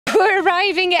We're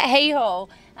arriving at Haigh Hall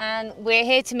and we're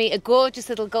here to meet a gorgeous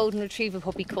little golden retriever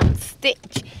puppy called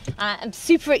Stitch. I'm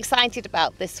super excited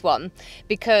about this one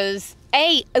because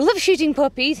A, I love shooting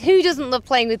puppies. Who doesn't love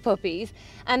playing with puppies?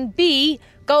 And B,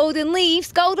 golden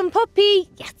leaves, golden puppy.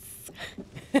 Yes.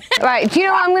 Right, do you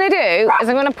know what I'm going to do? Is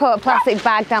I'm going to put a plastic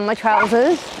bag down my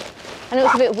trousers. I know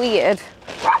it's a bit weird.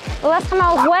 The last time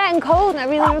I was wet and cold and I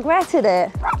really regretted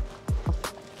it.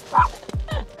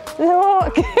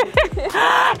 Look!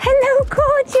 Hello,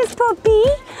 gorgeous puppy!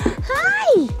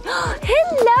 Hi!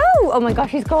 Hello! Oh my gosh,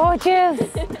 he's gorgeous!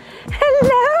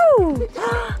 Hello!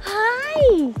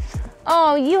 Hi!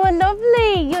 Oh, you are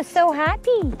lovely! You're so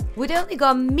happy! We'd only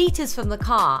gone meters from the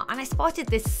car and I spotted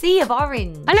this sea of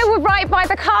orange. I know, we're right by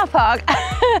the car park.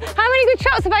 How many good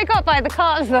shots have I got by the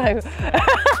cars though?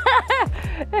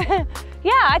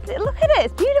 Yeah, look at it,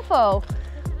 it's beautiful.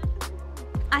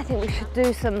 I think we should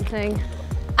do something.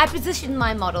 I positioned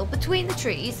my model between the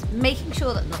trees, making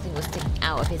sure that nothing was sticking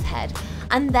out of his head,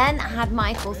 and then had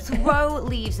Michael throw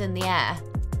leaves in the air.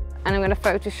 And I'm going to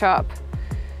Photoshop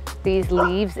these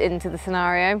leaves into the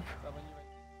scenario.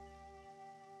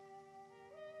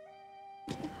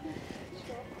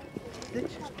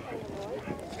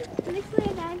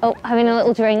 Oh, having a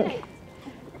little drink.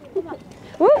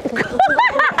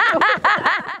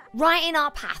 Right in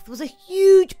our path was a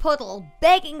huge puddle,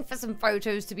 begging for some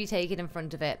photos to be taken in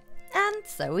front of it. And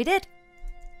so we did.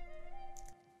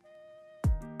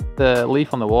 The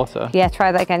leaf on the water. Yeah,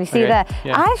 try that again. You see there?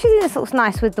 Yeah. I actually think this looks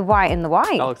nice with the white in the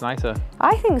white. That looks nicer.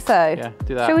 I think so. Yeah,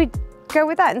 do that. Shall we go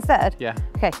with that instead? Yeah.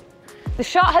 Okay. The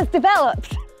shot has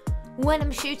developed. When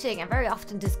I'm shooting, I very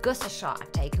often discuss a shot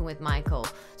I've taken with Michael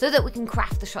so that we can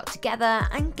craft the shot together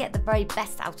and get the very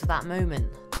best out of that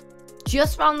moment.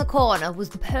 Just round the corner was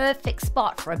the perfect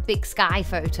spot for a big sky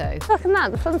photo. Look at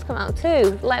that, the sun's come out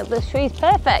too. Like the tree's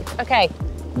perfect. Okay,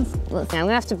 let's see, I'm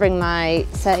gonna have to bring my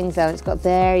settings down. It's got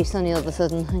very sunny all of a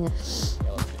sudden. Hang on.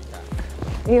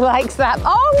 He likes that.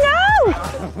 Oh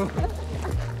no!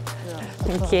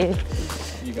 Thank you.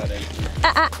 You got it.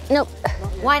 Nope.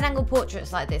 Wide angle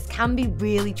portraits like this can be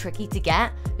really tricky to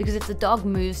get because if the dog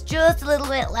moves just a little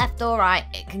bit left or right,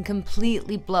 it can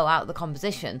completely blow out the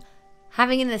composition.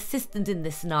 Having an assistant in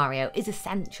this scenario is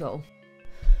essential.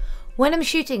 When I'm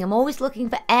shooting, I'm always looking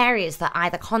for areas that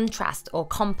either contrast or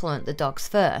complement the dog's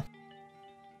fur.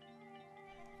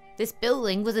 This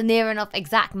building was a near enough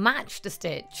exact match to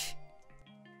Stitch.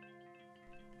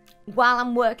 While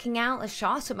I'm working out a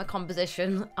shot of my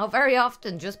composition, I'll very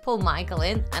often just pull Michael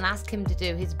in and ask him to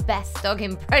do his best dog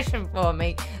impression for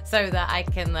me so that I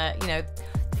can,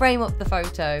 frame up the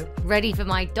photo, ready for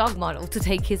my dog model to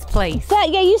take his place.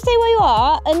 Yeah, you stay where you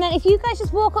are, and then if you guys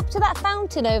just walk up to that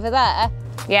fountain over there.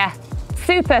 Yeah,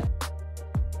 super.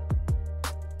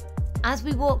 As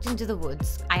we walked into the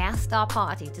woods, I asked our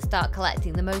party to start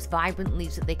collecting the most vibrant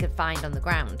leaves that they could find on the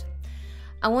ground.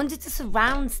 I wanted to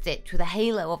surround Stitch with a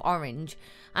halo of orange,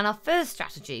 and our first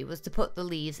strategy was to put the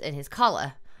leaves in his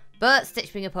collar. But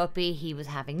Stitch being a puppy, he was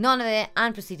having none of it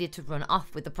and proceeded to run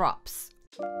off with the props.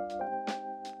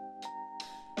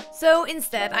 So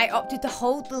instead, I opted to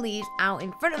hold the leaves out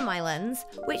in front of my lens,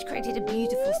 which created a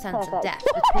beautiful sense of depth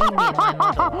between me and my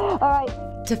model. All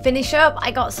right. To finish up, I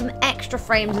got some extra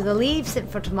frames of the leaves in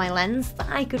front of my lens that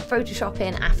I could Photoshop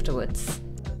in afterwards.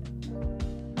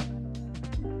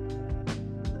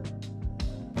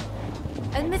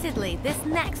 Admittedly, this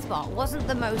next spot wasn't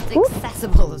the most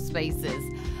accessible of spaces.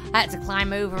 I had to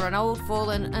climb over an old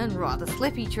fallen and rather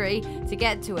slippy tree to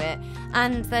get to it,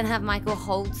 and then have Michael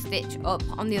hold Stitch up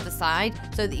on the other side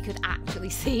so that you could actually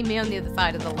see me on the other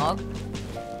side of the log.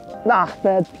 Ah,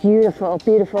 they're beautiful,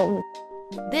 beautiful.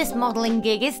 This modelling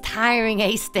gig is tiring,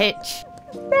 eh, Stitch?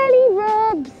 Belly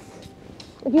rubs.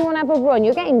 If you want to have a run,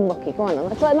 you're getting lucky. Go on,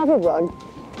 let's let him have a run.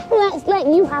 Let's let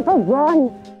you have a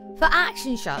run. For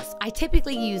action shots, I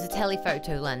typically use a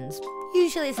telephoto lens,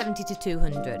 usually a 70 to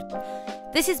 200.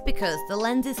 This is because the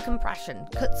lens's compression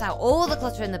cuts out all the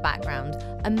clutter in the background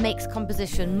and makes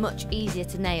composition much easier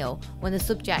to nail when the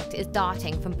subject is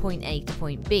darting from point A to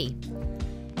point B.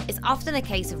 It's often a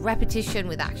case of repetition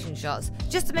with action shots,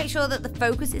 just to make sure that the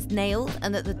focus is nailed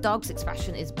and that the dog's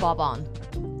expression is bob on.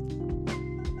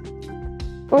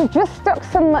 We've just stuck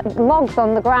some logs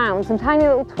on the ground, some tiny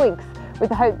little twigs, with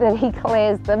the hope that he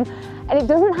clears them. And it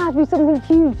doesn't have to be something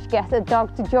huge to get a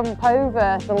dog to jump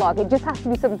over the log. It just has to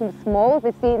be something small.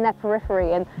 They see it in their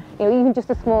periphery, and even just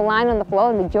a small line on the floor,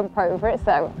 and they jump over it.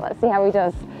 So let's see how he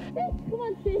does. Come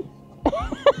on, Sid.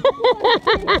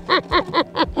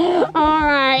 All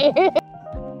right.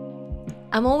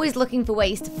 I'm always looking for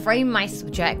ways to frame my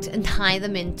subject and tie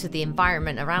them into the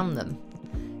environment around them.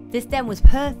 This den was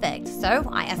perfect, so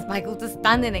I asked Michael to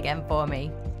stand in again for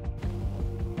me.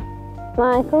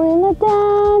 Michael in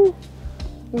the den.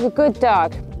 He's a good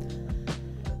dog.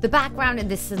 The background in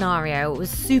this scenario was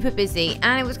super busy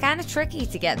and it was kind of tricky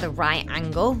to get the right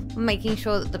angle, making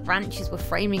sure that the branches were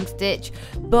framing Stitch,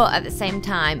 but at the same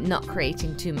time not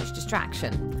creating too much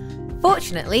distraction.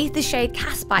 Fortunately, the shade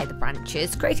cast by the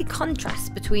branches created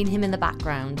contrast between him and the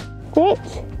background.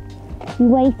 Stitch, you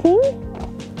waiting?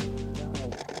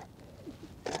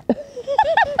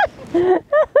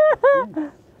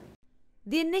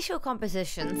 The initial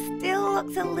composition still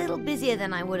looked a little busier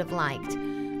than I would have liked.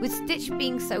 With Stitch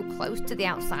being so close to the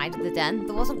outside of the den,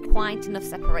 there wasn't quite enough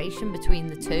separation between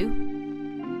the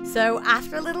two. So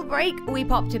after a little break, we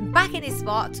popped him back in his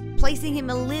spot, placing him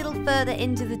a little further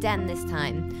into the den this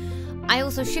time. I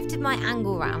also shifted my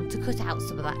angle round to cut out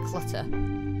some of that clutter.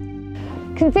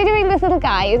 Considering this little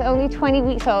guy is only 20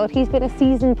 weeks old, he's been a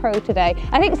seasoned pro today.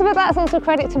 I think some of that's also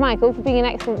credit to Michael for being an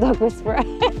excellent dog whisperer.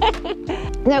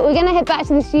 No, we're going to head back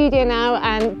to the studio now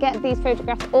and get these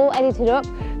photographs all edited up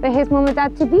for his mum and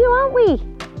dad to view, aren't we?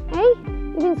 Hey,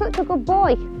 you've been such a good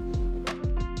boy.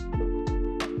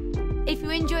 If you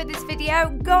enjoyed this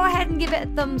video, go ahead and give it a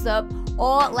thumbs up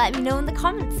or let me know in the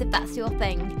comments if that's your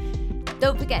thing.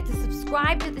 Don't forget to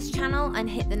subscribe to this channel and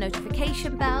hit the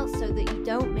notification bell so that you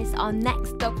don't miss our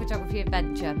next dog photography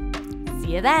adventure.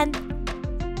 See you then!